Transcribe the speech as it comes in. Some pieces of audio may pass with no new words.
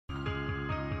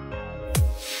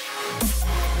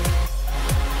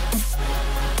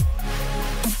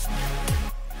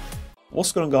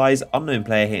What's going on, guys? Unknown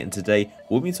Player here, and today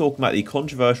we'll be talking about the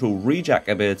controversial Rejack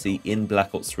ability in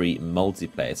Black Ops 3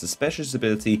 multiplayer. It's a specialist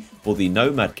ability for the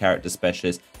Nomad character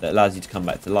specialist that allows you to come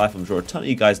back to life. I'm sure a ton of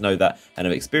you guys know that and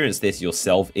have experienced this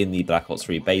yourself in the Black Ops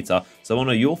 3 beta. So I want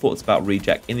to know your thoughts about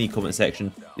Rejack in the comment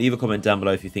section. Leave a comment down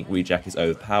below if you think Rejack is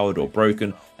overpowered or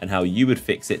broken and how you would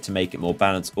fix it to make it more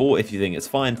balanced, or if you think it's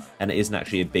fine and it isn't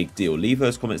actually a big deal. Leave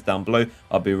those comments down below.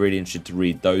 I'll be really interested to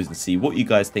read those and see what you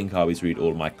guys think. I always read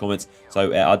all of my comments.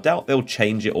 So I doubt they'll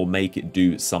change it or make it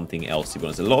do something else, to be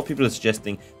honest. A lot of people are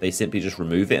suggesting they simply just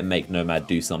remove it and make Nomad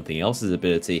do something else's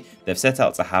ability. They've set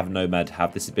out to have Nomad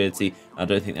have this ability. I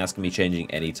don't think that's going to be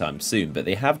changing anytime soon, but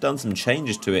they have done some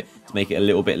changes to it to make it a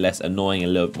little bit less annoying, a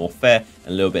little bit more fair,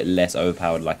 and a little bit less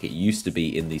overpowered like it used to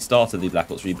be in the start of the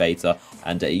Black Ops 3 beta.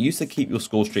 And it used to keep your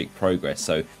score streak progress,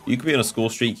 so you could be on a score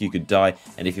streak, you could die,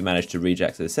 and if you manage to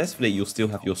rejack successfully, you'll still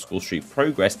have your score streak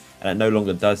progress, and it no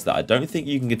longer does that. I don't think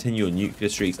you can continue your nuclear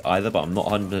streaks either, but I'm not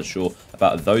 100% sure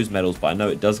about those medals, but I know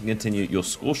it doesn't continue your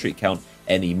score streak count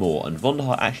anymore. And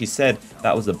Vonderhaar actually said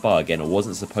that was a bug and it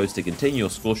wasn't supposed to continue your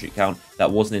score streak count.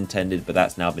 That wasn't intended, but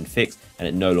that's now been fixed and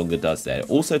it no longer does that. It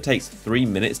also takes 3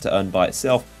 minutes to earn by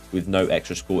itself with no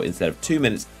extra score instead of 2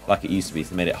 minutes like it used to be,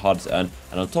 so they made it harder to earn.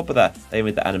 And on top of that, they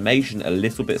made the animation a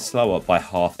little bit slower by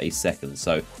half a second,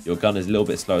 so your gun is a little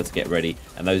bit slower to get ready,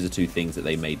 and those are two things that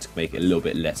they made to make it a little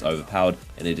bit less overpowered,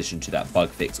 in addition to that bug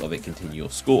fix of it continue your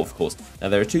score, of course. Now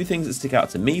there are two things that stick out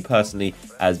to me personally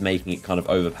as making it kind of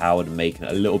overpowered and making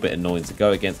it a little bit annoying to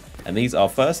go against, and these are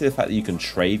firstly the fact that you can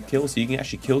trade kill, so you can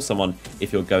actually kill someone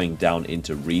if you're going down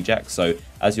into Rejack. So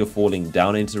as you're falling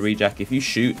down into Rejack, if you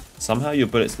shoot, somehow your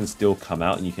bullets can still come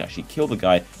out and you can actually kill the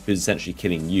guy who's essentially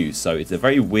killing you. So it's a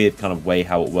very weird kind of way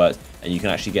how it works, and you can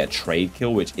actually get a trade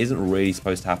kill, which isn't really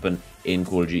supposed to happen in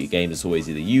Call of Duty games. It's always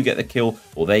either you get the kill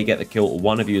or they get the kill, or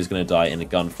one of you is going to die in a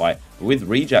gunfight. But with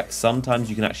Rejack,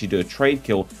 sometimes you can actually do a trade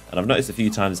kill, and I've noticed a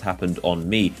few times it's happened on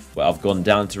me where I've gone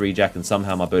down to Rejack and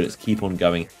somehow my bullets keep on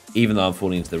going even though I'm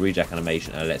falling into the Rejack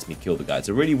animation, and it lets me kill the guy. It's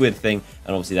a really weird thing,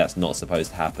 and obviously that's not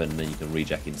supposed to happen. And then you can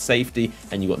Rejack in safety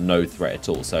and you've got no threat at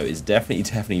all. So it's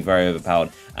definitely very overpowered,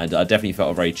 and I definitely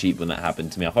felt very cheap when that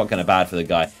happened to me. I felt kind of bad for the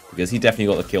guy because he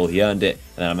definitely got the kill, he earned it,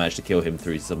 and then I managed to kill him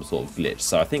through some sort of glitch.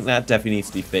 So I think that definitely needs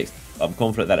to be fixed. I'm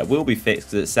confident that it will be fixed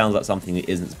because it sounds like something that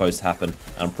isn't supposed to happen,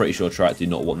 and I'm pretty sure Treyarch do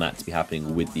not want that to be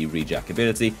happening with the Rejack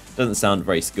ability. Doesn't sound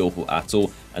very skillful at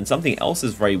all. And something else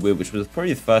is very weird, which was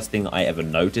probably the first thing I ever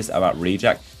noticed about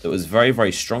Rejack that was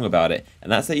very strong about it,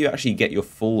 and that's that you actually get your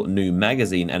full new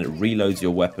magazine and it reloads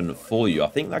your weapon for you. I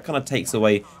think that kind of takes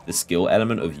away the skill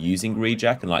element of using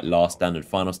Rejack and like last stand and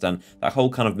final stand, that whole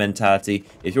kind of mentality.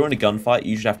 If you're in a gunfight,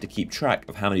 you should have to keep track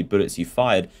of how many bullets you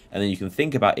fired, and then you can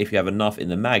think about if you have enough in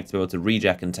the mag to be able to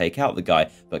Rejack and take out the guy.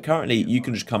 But currently you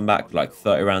can just come back with like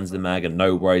 30 rounds in the mag and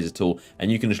no worries at all,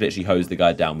 and you can just literally hose the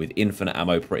guy down with infinite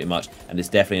ammo pretty much, and it's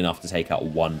definitely enough to take out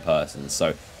one person.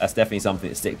 So that's definitely something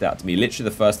that sticks out to me. Literally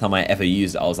the first time I ever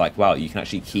used it, I was like, wow, you can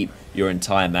actually keep your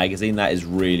entire magazine. That is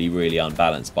really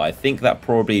unbalanced, but I think that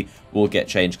probably will get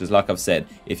changed, because like I've said,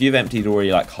 if you've emptied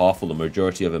already like half or the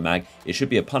majority of a mag, it should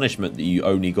be a punishment that you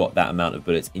only got that amount of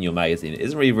bullets in your magazine. It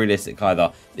isn't really realistic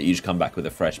either that you just come back with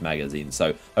a fresh magazine,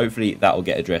 so hopefully that will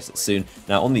get addressed soon.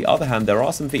 Now on the other hand, there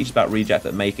are some features about Rejack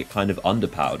that make it kind of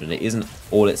underpowered, and it isn't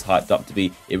all it's hyped up to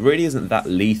be. It really isn't that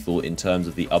lethal in terms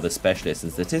of the other specialists,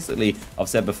 and statistically I've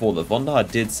said before that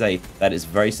Vonderhaar did say that it's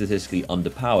very statistically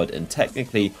underpowered, and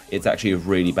technically it's actually a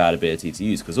really bad ability to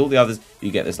use, because all the others,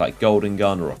 you get this like golden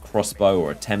gun or a crossbow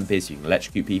or a tempest, you can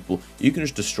electrocute people, you can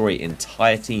just destroy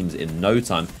entire teams in no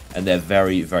time, and they're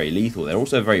very lethal. They're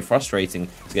also very frustrating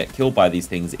to get killed by these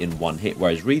things in one hit,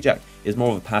 whereas Rejack is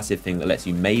more of a passive thing that lets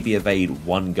you maybe evade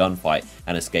one gunfight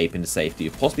and escape into safety,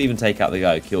 or possibly even take out the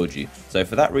guy who killed you. So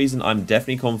for that reason, I'm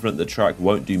definitely confident that Treyarch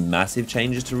won't do massive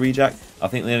changes to Rejack. I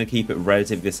think they're going to keep it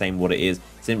relatively the same what it is,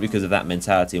 simply because of that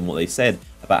mentality and what they said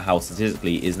about how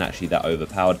statistically isn't actually that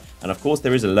overpowered. And of course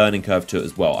there is a learning curve to it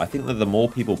as well. I think that the more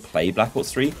people play Black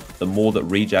Ops 3, the more that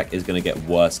Rejack is going to get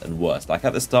worse and worse. Like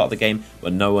at the start of the game,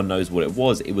 when no one knows what it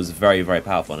was very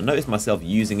powerful, and I noticed myself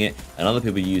using it and other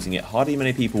people using it. Hardly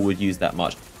many people would use that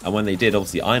much, and when they did,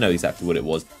 obviously I know exactly what it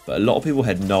was, but a lot of people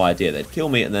had no idea. They'd kill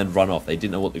me and then run off. They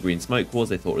didn't know what the green smoke was.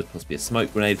 They thought it was supposed to be a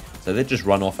smoke grenade, so they'd just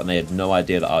run off, and they had no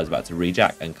idea that I was about to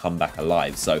Rejack and come back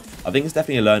alive. So I think it's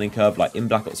definitely a learning curve. Like in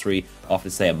Black Ops 3,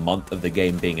 after say a month of the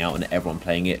game being out and everyone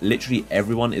playing it, literally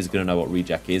everyone is going to know what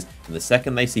Rejack is, and the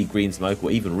second they see green smoke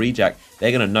or even Rejack,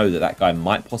 they're going to know that that guy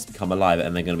might possibly come alive,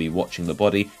 and they're going to be watching the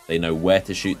body. They know where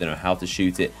to shoot, they know how to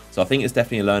shoot it. So I think it's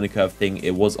definitely a learning curve thing.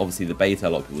 It was obviously the beta, a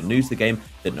lot of people new to the game,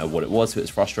 they didn't know what it was, so it's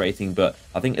frustrating. But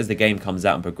I think as the game comes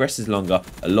out and progresses longer,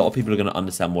 a lot of people are going to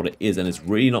understand what it is, and it's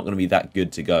really not going to be that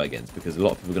good to go against, because a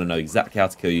lot of people are going to know exactly how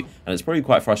to kill you, and it's probably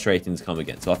quite frustrating to come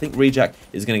against. So I think Rejack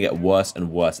is going to get worse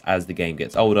and worse as the game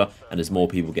gets older and as more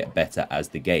people get better as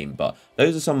the game. But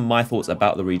those are some of my thoughts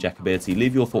about the Rejack ability.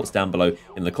 Leave your thoughts down below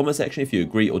in the comment section if you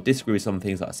agree or disagree with some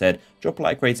things that I said. Drop a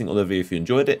like rating on the video if you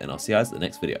enjoyed it, and I'll see you guys in the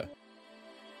next video.